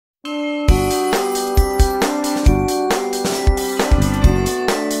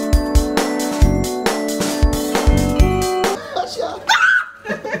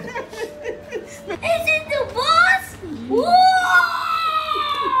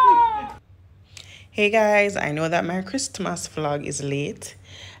Hey guys, I know that my Christmas vlog is late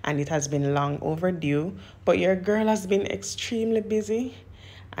and it has been long overdue, but your girl has been extremely busy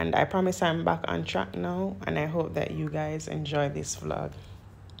and I promise I'm back on track now and I hope that you guys enjoy this vlog.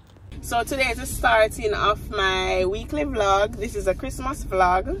 So today is the starting of my weekly vlog. This is a Christmas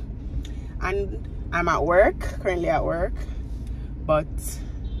vlog and I'm at work, currently at work, but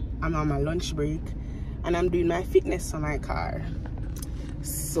I'm on my lunch break and I'm doing my fitness for my car.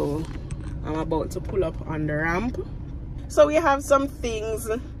 So I'm about to pull up on the ramp. So we have some things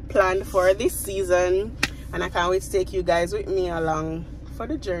planned for this season and I can't wait to take you guys with me along for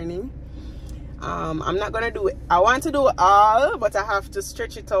the journey. I'm not gonna do it. I want to do it all, but I have to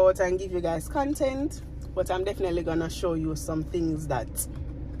stretch it out and give you guys content. But I'm definitely gonna show you some things that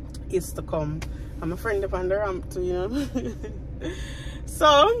is to come. I'm a friend up on the ramp too, you know.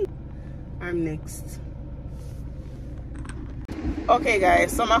 So I'm next. Okay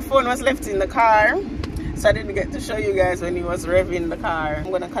guys, so my phone was left in the car, so I didn't get to show you guys when he was revving the car.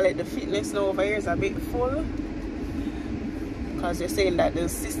 I'm gonna collect the fitness now. Over here is a bit full because they're saying that the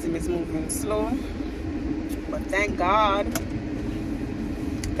system is moving slow, but thank God,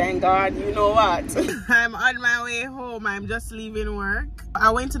 you know what. I'm on my way home. I'm just leaving work.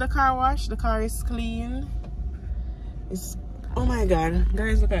 I went to the car wash. The car is clean. It's, oh my God,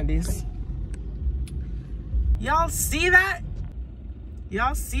 guys, look at this. Y'all see that?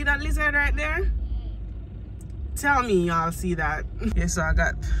 Y'all see that lizard right there? Tell me y'all see that. Yeah, so I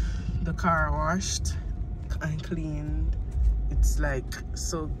got the car washed and cleaned. It's like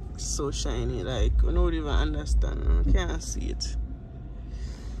so shiny, like I don't even understand. I can't see it.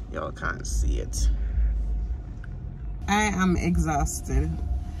 Y'all can't see it. I am exhausted.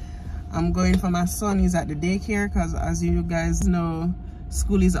 I'm going for my son. He's at the daycare because, as you guys know,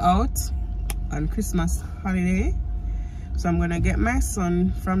 school is out on Christmas holiday. So I'm gonna get my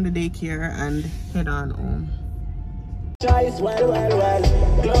son from the daycare and head on home.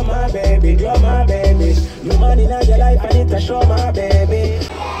 Well. Glow my baby, glow my baby. No money in your life, I need to show my baby.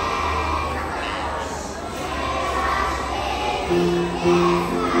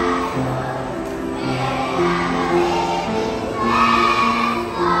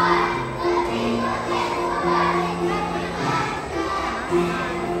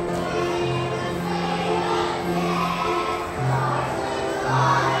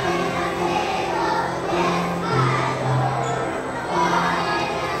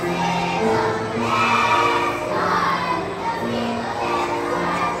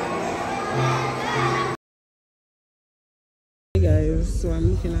 So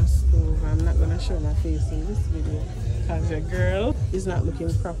I'm looking at stove. I'm not gonna show my face in this video because your girl is not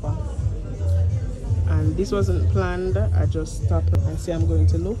looking proper. And this wasn't planned. I just stopped and say I'm going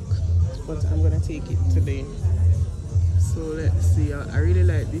to look, but I'm gonna take it today. So let's see. I really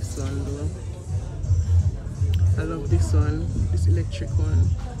like this one though. I love this one, this electric one.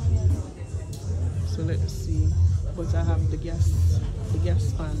 So let's see. But I have the gas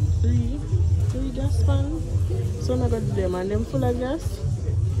pan. Three gas pan. So I'm gonna do them and them full of gas.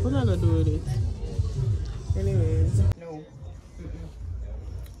 What am I gonna do with it? Anyways. No.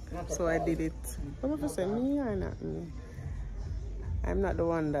 So I did it. What if I say me or not me? I'm not the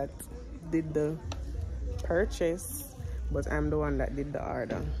one that did the purchase, but I'm the one that did the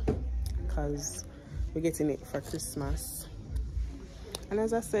order. Because we're getting it for Christmas. And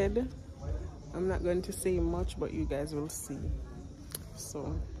as I said, I'm not going to say much, but you guys will see.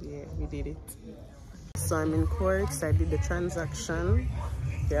 So yeah, we did it. So I'm in court. So I did the transaction.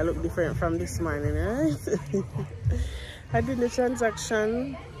 Yeah, I look different from this morning, right? I did the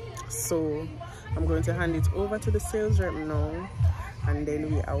transaction. So I'm going to hand it over to the sales rep now. And then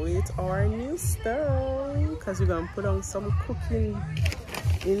we await our new stuff. Because we're going to put on some cooking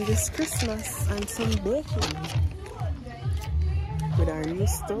in this Christmas and some baking with our new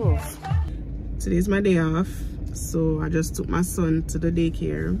stove. Today's my day off, so I just took my son to the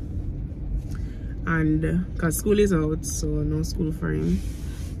daycare, and because school is out, so no school for him.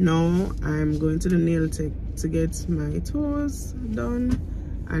 Now I'm going to the nail tech to get my toes done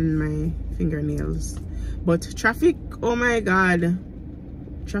and my fingernails. But traffic, oh my God,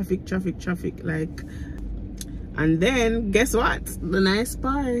 traffic, like. And then guess what? The nice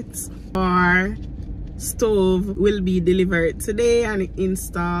part, our stove will be delivered today and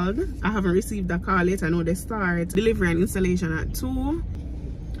installed. I haven't received a call yet. I know they start delivery and installation at 2.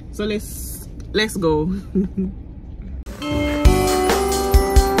 So let's go.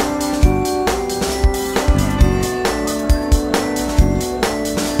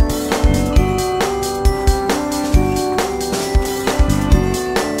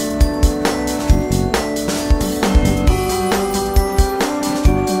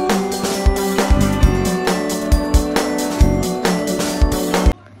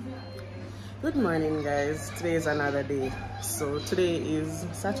 is another day. So today is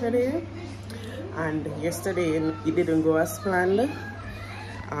Saturday, and yesterday it didn't go as planned.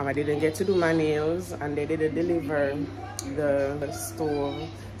 I didn't get to do my nails, and they didn't deliver the stove.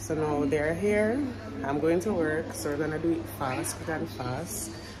 So now they're here. I'm going to work, so we're gonna do it fast, quick and fast.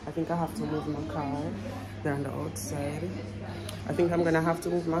 I think I have to move my car. They're on the outside. I think I'm gonna have to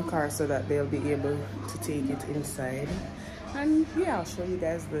move my car so that they'll be able to take it inside. And yeah, I'll show you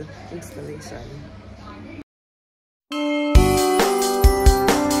guys the installation.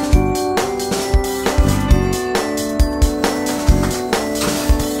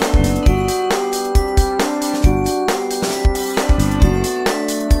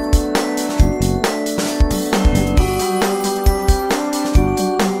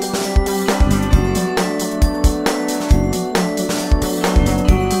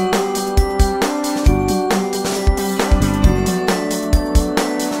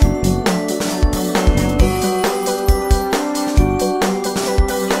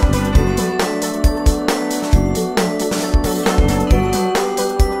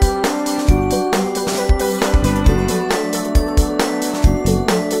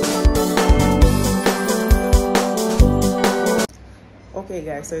 Okay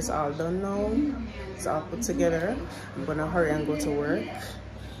guys, so it's all done now. It's all put together. I'm gonna hurry and go to work.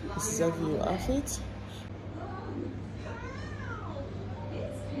 This is a view of it.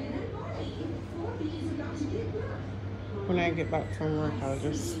 When I get back from work, I'll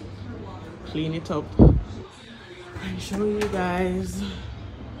just clean it up and show you guys.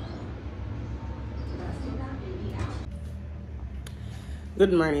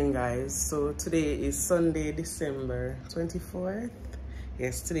 Good morning guys. So today is Sunday, December 24th.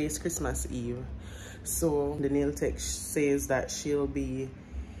 Yes, today is Christmas Eve. So the nail tech says that she'll be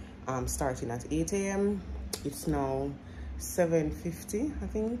starting at 8 a.m. It's now 7:50, I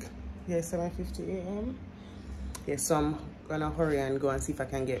think. Yeah, 7:50 a.m. Yeah, so I'm gonna hurry and go and see if I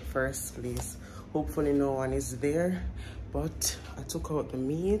can get first place. Hopefully no one is there, but I took out the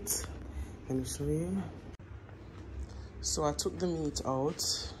meat. Let me show you. So I took the meat out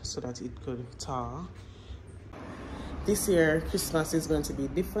so that it could thaw. This year, Christmas is going to be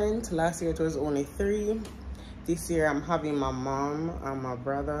different. Last year, it was only 3. This year, I'm having my mom and my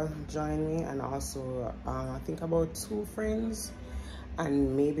brother join me, and also, I think about 2 friends.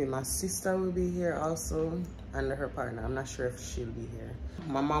 And maybe my sister will be here also, and her partner. I'm not sure if she'll be here.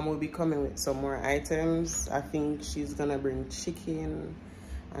 My mom will be coming with some more items. I think she's gonna bring chicken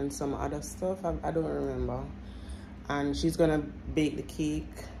and some other stuff. I don't remember. And she's gonna bake the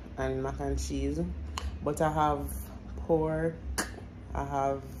cake and mac and cheese. But I have pork, I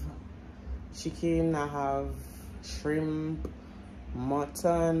have chicken, I have shrimp,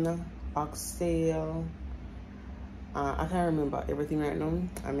 mutton, oxtail. I can't remember everything right now.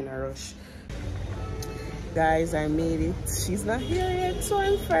 I'm in a rush. Guys, I made it. She's not here yet, so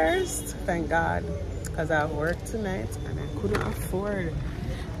I'm first. Thank God, because I have work tonight and I couldn't afford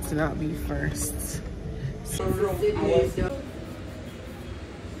to not be first. So,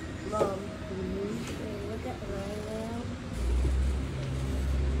 Mom.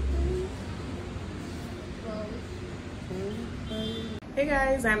 Hey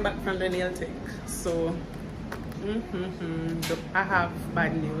guys, I'm back from the nail tech. So I have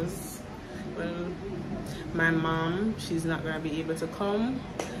bad news. Well, my mom, she's not gonna be able to come,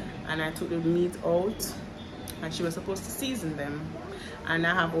 and I took the meat out and she was supposed to season them, and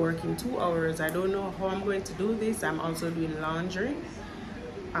I have work in 2 hours. I don't know how I'm going to do this. I'm also doing laundry.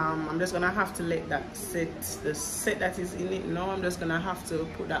 I'm just gonna have to let that sit, the set that is in it now. I'm just gonna have to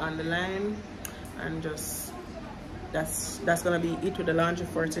put that on the line, and just that's gonna be it with the laundry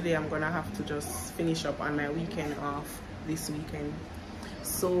for today. I'm gonna have to just finish up on my weekend off this weekend.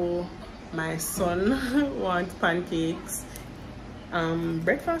 So my son wants pancakes.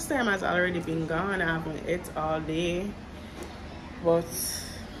 Breakfast time has already been gone. I haven't ate all day, but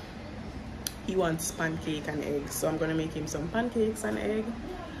he wants pancake and eggs, so I'm gonna make him some pancakes and egg,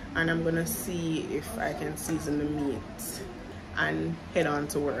 and I'm gonna see if I can season the meat and head on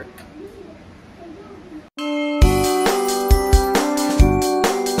to work.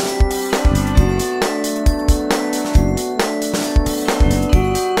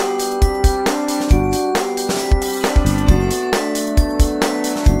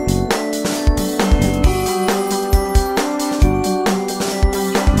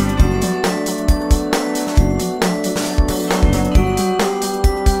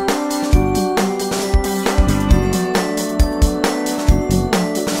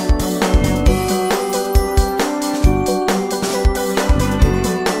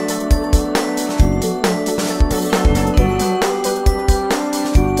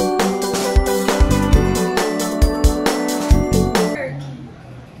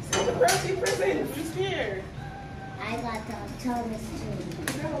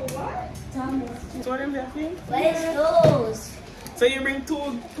 What? So what them there? Where's those? So you bring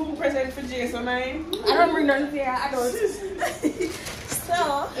two presents for Jason, mine? I don't bring none here. I don't. So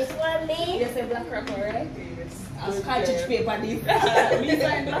it's for me. Yes, a black pepper, right? Yes. I'll scratch it paper this. Me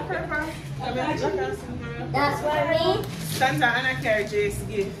find black pepper. That's for me. Santa Anna carry Jason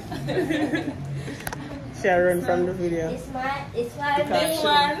gift. She run from the video. It's for This me.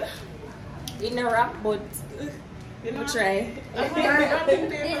 one in a wrap, but You know, we'll try. I'm wrapping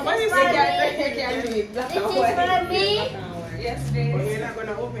paper. What is for it? me. You can't do it. This is for me. Yes, But please. you're not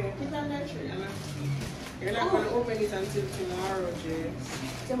gonna open it. Put on that tree, Anna. You're not gonna open it until tomorrow,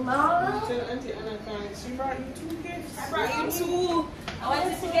 Jace. Tomorrow? Until Auntie Anna comes. She brought you 2 gifts. I brought you 2. I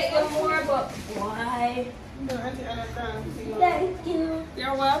wanted to get you more, but why? No, Auntie Anna comes. Thank you.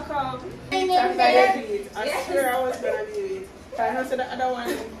 You're welcome. My name I there. did it. I swear I was gonna do it. I know so the other one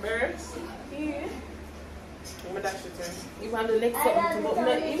burst. Yeah. I'm gonna dash it to You want the next one to open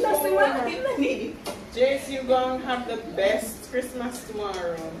it? You know, see what I need. Jace, you're gonna have the best Christmas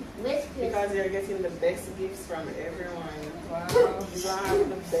tomorrow. Which Because you're getting the best gifts from everyone. Wow. You're gonna have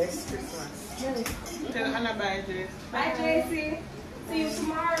the best Christmas. Tell Anna bye, Jace. Bye, JC. See you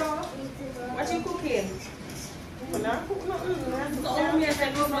tomorrow. What you cooking? When I cook nothing, So, I'm here for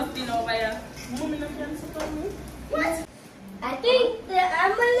Christmas dinner over here. Mommy not can sit on me. What? I think the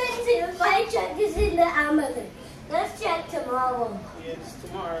amulet, if I check, is in the amulet. Let's check tomorrow. Yes,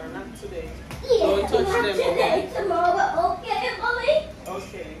 tomorrow, not today. Yeah, Don't touch not them, today, tomorrow. Okay, mommy?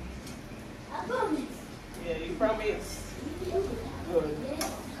 Okay. I promise. Yeah, you promise. Good.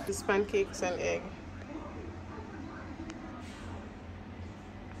 These pancakes and egg.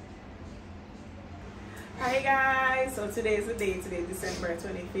 Hi guys, so today is the day, today December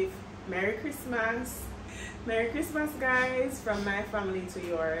 25th. Merry Christmas. Merry Christmas guys, from my family to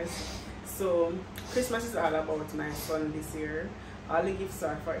yours. So Christmas is all about my son this year. All the gifts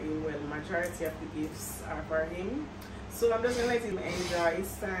are for him. Well, majority of the gifts are for him. So I'm just gonna let him enjoy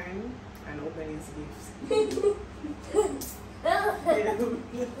his time and open his gifts.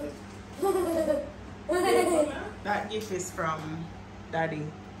 That gift is from Daddy.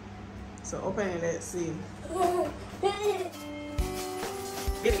 So open it, let's see.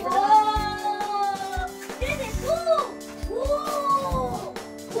 Get it. Whoa! This is cool! Whoa!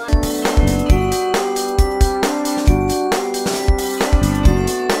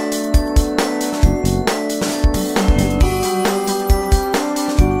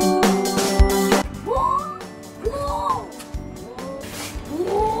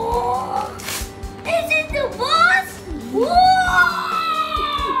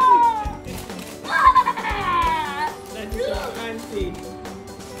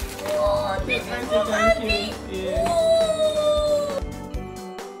 Thank you. Yeah.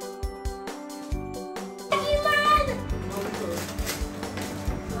 Uncle.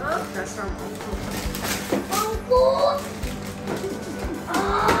 Huh? That's from Uncle. Uncle!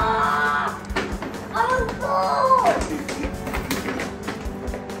 Ah! Uncle!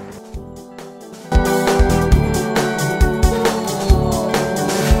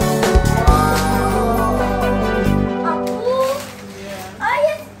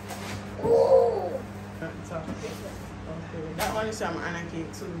 That one is from Anna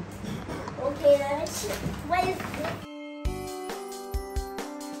cake too. Okay, let's see. What is this?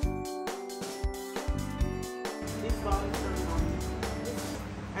 This ball is from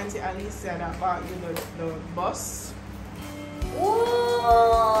Auntie Alicia that bought you the bus.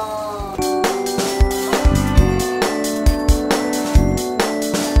 Whoa!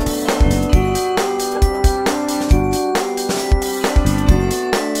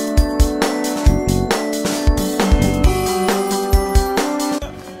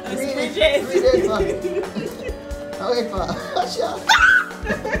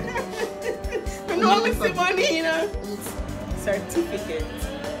 Certificate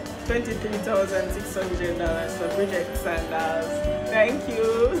 $23,600 for Bridget Sandals. Thank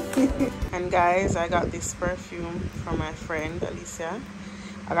you. And guys, I got this perfume from my friend Alicia.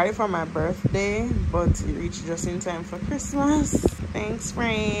 I got it for my birthday, but it reached just in time for Christmas. Thanks,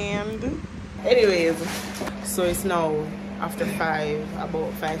 friend. Anyways, so it's now after 5,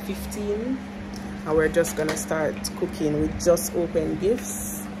 about 5:15, and we're just gonna start cooking. We just opened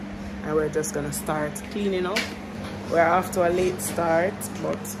gifts and we're just gonna start cleaning up. We're off to a late start,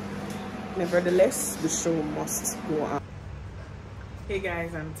 but nevertheless the show must go on. Hey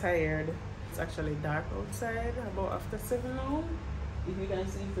guys, I'm tired. It's actually dark outside, about after 7 now. If you can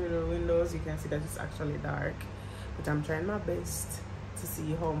see through the windows, you can see that it's actually dark, but I'm trying my best to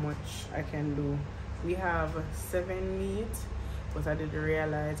see how much I can do. We have 7 meat, but I didn't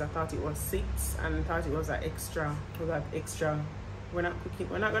realize, I thought it was 6 and thought it was an extra. We got extra we're not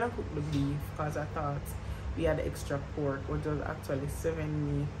gonna cook the beef because I thought we had extra pork, which was actually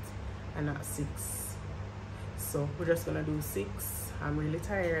 7 meat and not 6. So we're just gonna do 6. I'm really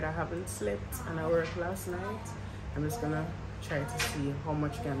tired. I haven't slept and I worked last night. I'm just gonna try to see how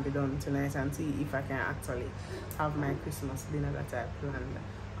much can be done tonight and see if I can actually have my Christmas dinner that I planned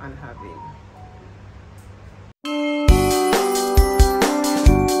on having.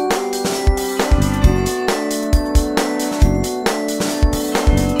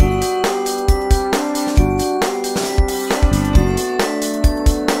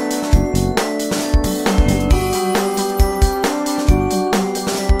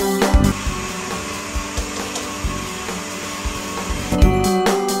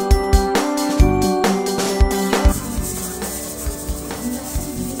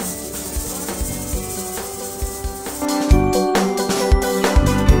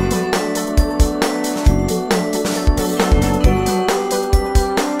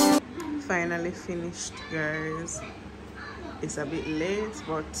 Finally finished, guys. It's a bit late,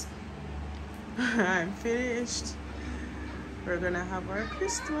 but I'm finished. We're gonna have our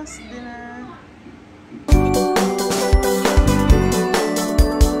Christmas dinner. To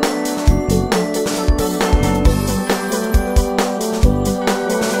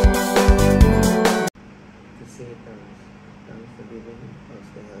say thanks for giving us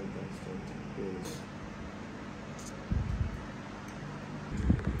the help and strength to praise.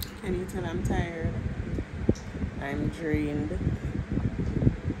 Can you tell I'm tired? I'm drained.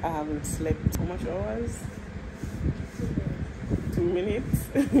 I haven't slept. How much hours? 2 minutes.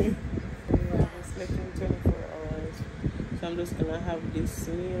 I haven't slept in 24 hours. So I'm just gonna have this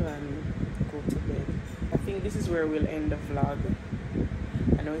meal and go to bed. I think this is where we'll end the vlog.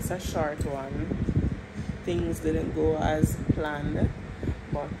 I know it's a short one. Things didn't go as planned,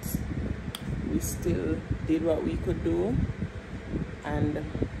 but we still did what we could do. And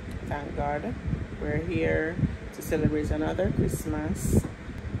thank God we're here to celebrate another Christmas,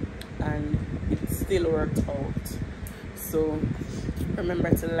 and it still worked out. So remember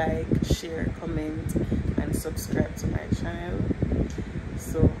to like, share, comment and subscribe to my channel.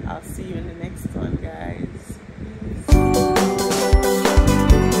 So I'll see you in the next one, guys. Peace.